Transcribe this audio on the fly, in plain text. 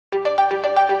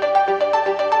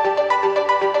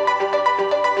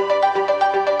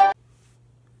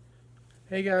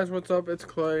Hey guys, what's up? It's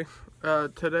Clay.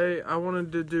 Today I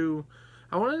wanted to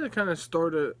kind of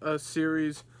start a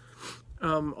series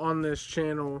on this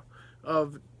channel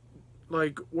of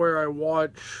like where I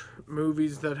watch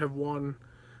movies that have won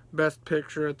Best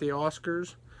Picture at the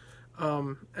Oscars,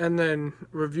 and then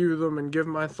review them and give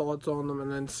my thoughts on them, and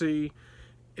then see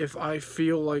if I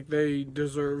feel like they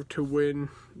deserve to win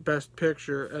Best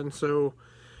Picture. And so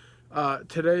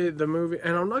today the movie,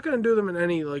 and I'm not going to do them in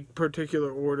any like particular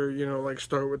order, like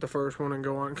start with the first one and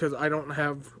go on, because I don't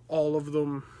have all of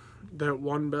them that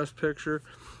won Best Picture,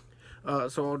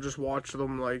 so I'll just watch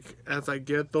them like as I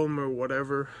get them or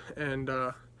whatever, and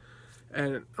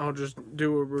I'll just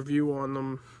do a review on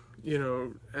them,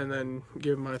 and then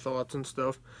give my thoughts and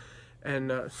stuff.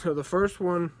 And so the first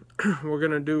one we're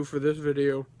going to do for this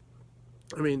video,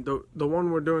 the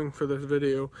one we're doing for this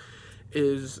video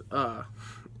is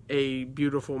A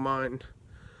Beautiful Mind,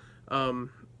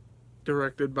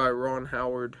 directed by Ron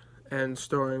Howard and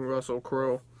starring Russell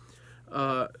Crowe.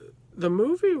 The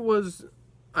movie was,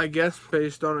 I guess,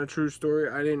 based on a true story.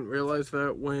 I didn't realize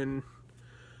that when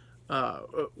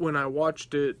I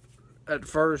watched it at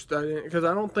first. I didn't, because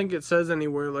I don't think it says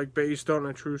anywhere like based on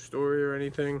a true story or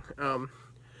anything. And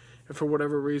for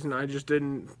whatever reason, I just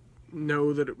didn't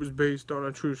know that it was based on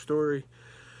a true story.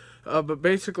 But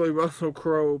basically, Russell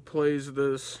Crowe plays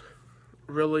this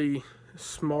really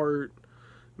smart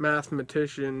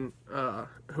mathematician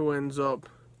who ends up,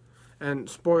 and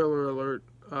spoiler alert,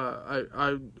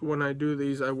 when I do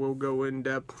these, I will go in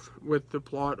depth with the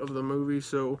plot of the movie,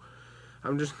 so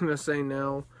I'm just going to say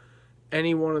now,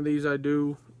 any one of these I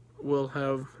do will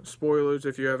have spoilers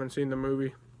if you haven't seen the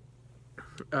movie.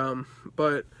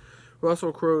 But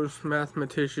Russell Crowe's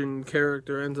mathematician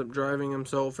character ends up driving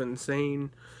himself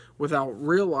insane without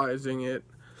realizing it,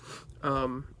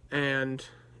 and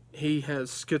he has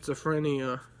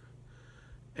schizophrenia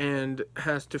and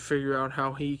has to figure out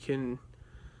how he can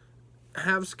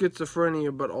have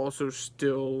schizophrenia but also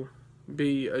still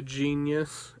be a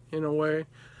genius in a way.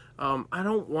 I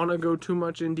don't want to go too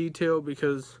much in detail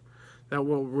because that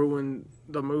will ruin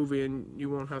the movie and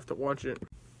you won't have to watch it.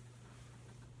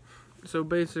 So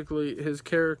basically his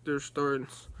character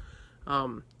starts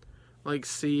like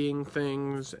seeing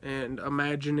things and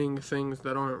imagining things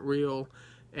that aren't real,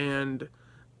 and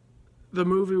the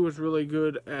movie was really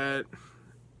good at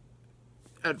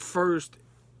first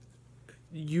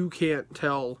you can't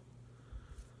tell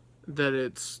that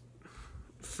it's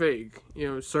fake.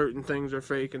 Certain things are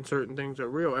fake and certain things are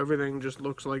real. Everything just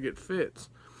looks like it fits.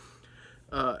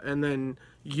 And then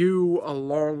you,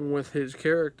 along with his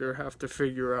character, have to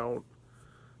figure out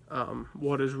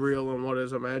what is real and what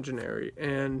is imaginary.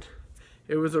 And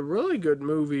it was a really good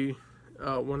movie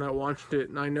when I watched it,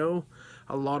 and I know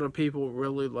a lot of people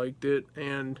really liked it,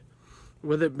 and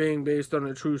with it being based on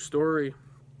a true story,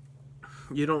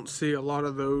 you don't see a lot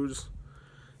of those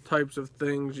types of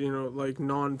things, like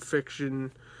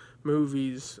non-fiction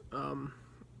movies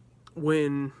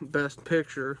win Best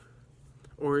Picture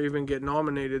or even get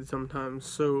nominated sometimes.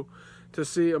 So to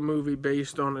see a movie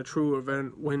based on a true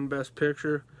event win Best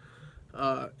Picture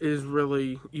is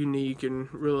really unique and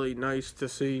really nice to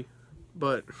see.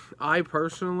 But I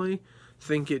personally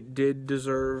think it did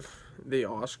deserve the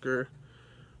Oscar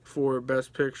for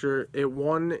Best Picture. It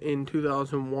won in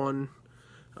 2001,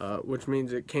 which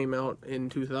means it came out in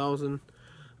 2000.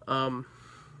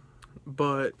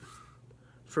 But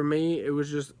for me, it was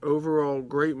just overall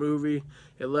great movie.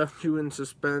 It left you in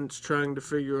suspense, trying to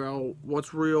figure out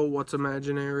what's real, what's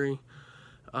imaginary.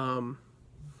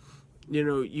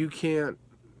 You can't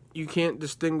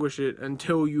distinguish it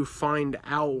until you find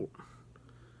out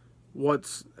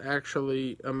what's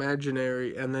actually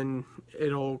imaginary, and then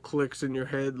it all clicks in your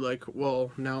head like,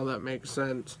 well, now that makes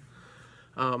sense.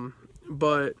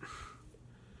 But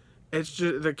it's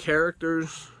just, the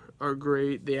characters are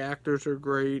great, the actors are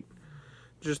great,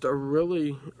 just a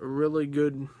really, really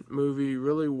good movie,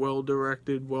 really well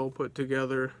directed, well put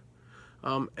together,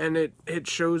 and it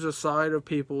shows a side of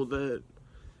people that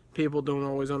people don't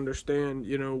always understand,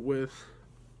 with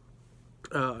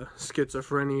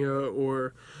schizophrenia,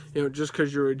 or just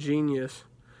because you're a genius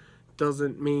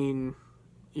doesn't mean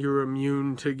you're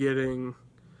immune to getting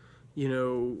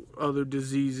other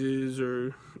diseases,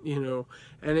 or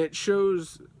and it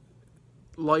shows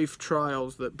life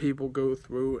trials that people go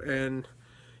through, and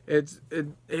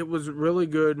it was really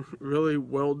good, really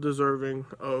well deserving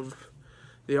of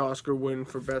the Oscar win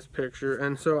for Best Picture.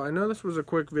 And so I know this was a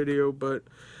quick video, but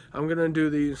I'm gonna do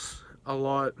these a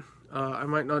lot. I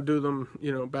might not do them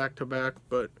back to back,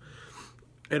 but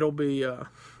it'll be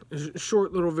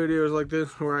short little videos like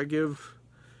this where I give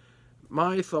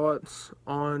my thoughts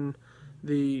on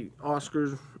the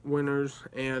Oscars winners,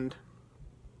 and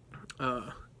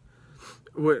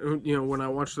when I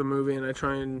watch the movie and I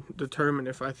try and determine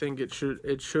if I think it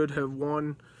should have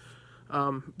won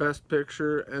Best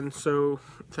Picture. And so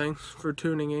thanks for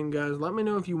tuning in, guys. Let me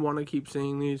know if you want to keep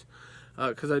seeing these,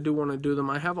 because I do want to do them.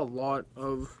 I have a lot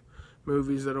of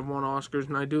movies that have won Oscars,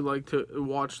 and I do like to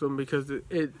watch them because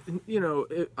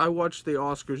I watch the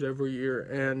Oscars every year,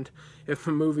 and if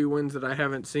a movie wins that I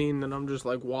haven't seen, then I'm just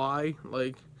like, why?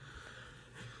 Like,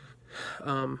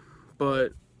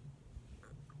 but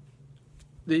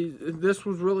this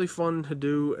was really fun to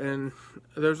do, and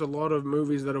there's a lot of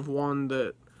movies that have won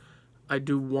that I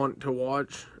do want to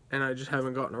watch, and I just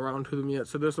haven't gotten around to them yet,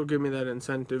 so this will give me that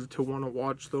incentive to want to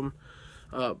watch them.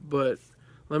 But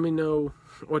let me know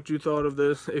what you thought of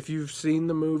this. If you've seen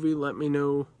the movie, let me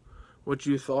know what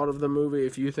you thought of the movie,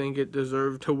 if you think it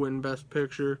deserved to win Best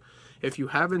Picture. If you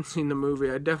haven't seen the movie,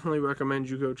 I definitely recommend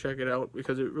you go check it out,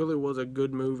 because it really was a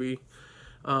good movie.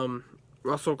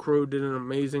 Russell Crowe did an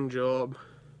amazing job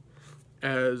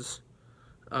as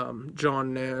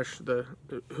John Nash,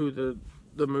 who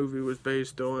the movie was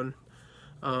based on.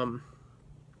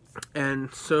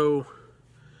 And so,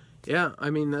 yeah, I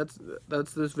mean,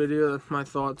 that's this video. That's my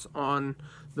thoughts on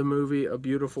the movie A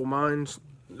Beautiful Mind,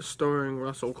 starring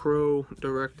Russell Crowe,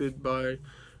 directed by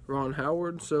Ron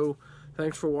Howard. So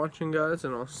thanks for watching, guys,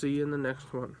 and I'll see you in the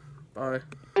next one. Bye.